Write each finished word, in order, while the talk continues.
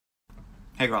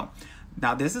Hey girl,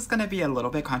 now this is going to be a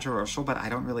little bit controversial, but I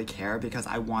don't really care because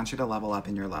I want you to level up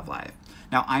in your love life.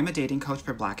 Now, I'm a dating coach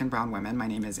for Black and brown women. My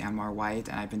name is Anwar White,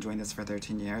 and I've been doing this for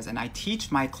 13 years. And I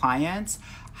teach my clients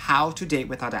how to date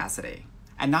with Audacity.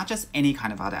 And not just any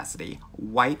kind of Audacity,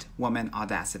 white woman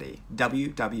Audacity,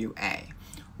 WWA.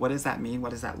 What does that mean?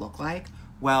 What does that look like?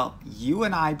 Well, you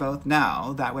and I both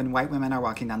know that when white women are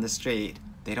walking down the street,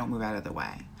 they don't move out of the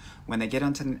way. When they get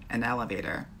onto an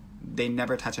elevator, they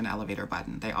never touch an elevator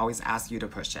button. They always ask you to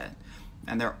push it.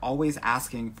 And they're always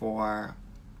asking for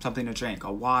something to drink,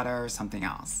 a water, something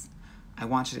else. I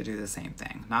want you to do the same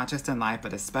thing, not just in life,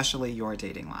 but especially your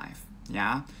dating life.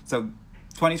 Yeah? So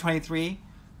 2023,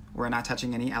 we're not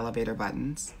touching any elevator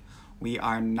buttons. We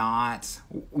are not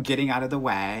getting out of the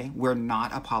way. We're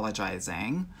not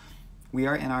apologizing. We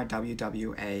are in our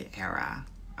WWA era,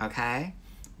 okay?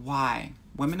 Why?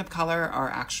 Women of color are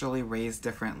actually raised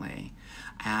differently.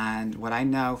 And what I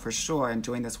know for sure in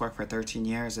doing this work for 13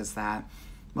 years is that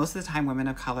most of the time women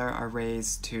of color are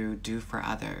raised to do for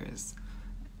others.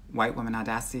 White woman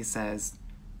Audacity says,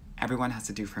 everyone has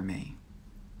to do for me.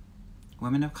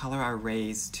 Women of color are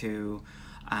raised to,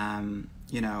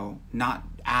 not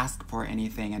ask for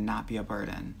anything and not be a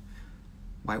burden.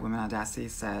 White woman Audacity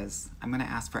says, I'm going to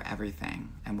ask for everything,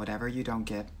 and whatever you don't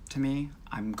get to me,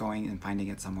 I'm going and finding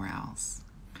it somewhere else.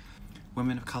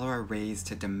 Women of color are raised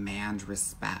to demand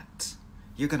respect.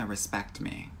 You're going to respect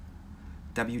me.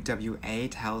 WWA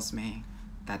tells me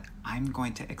that I'm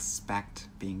going to expect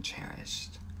being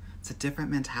cherished. It's a different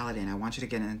mentality, and I want you to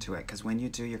get into it, because when you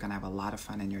do, you're going to have a lot of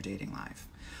fun in your dating life.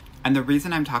 And the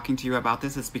reason I'm talking to you about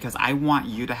this is because I want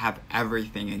you to have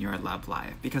everything in your love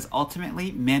life. Because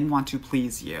ultimately, men want to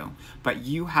please you. But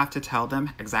you have to tell them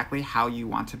exactly how you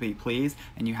want to be pleased,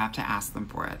 and you have to ask them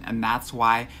for it. And that's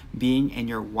why being in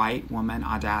your white woman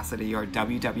Audacity or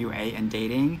WWA in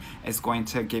dating is going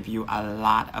to give you a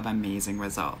lot of amazing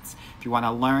results. If you want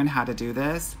to learn how to do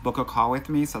this, book a call with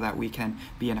me so that we can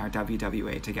be in our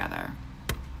WWA together.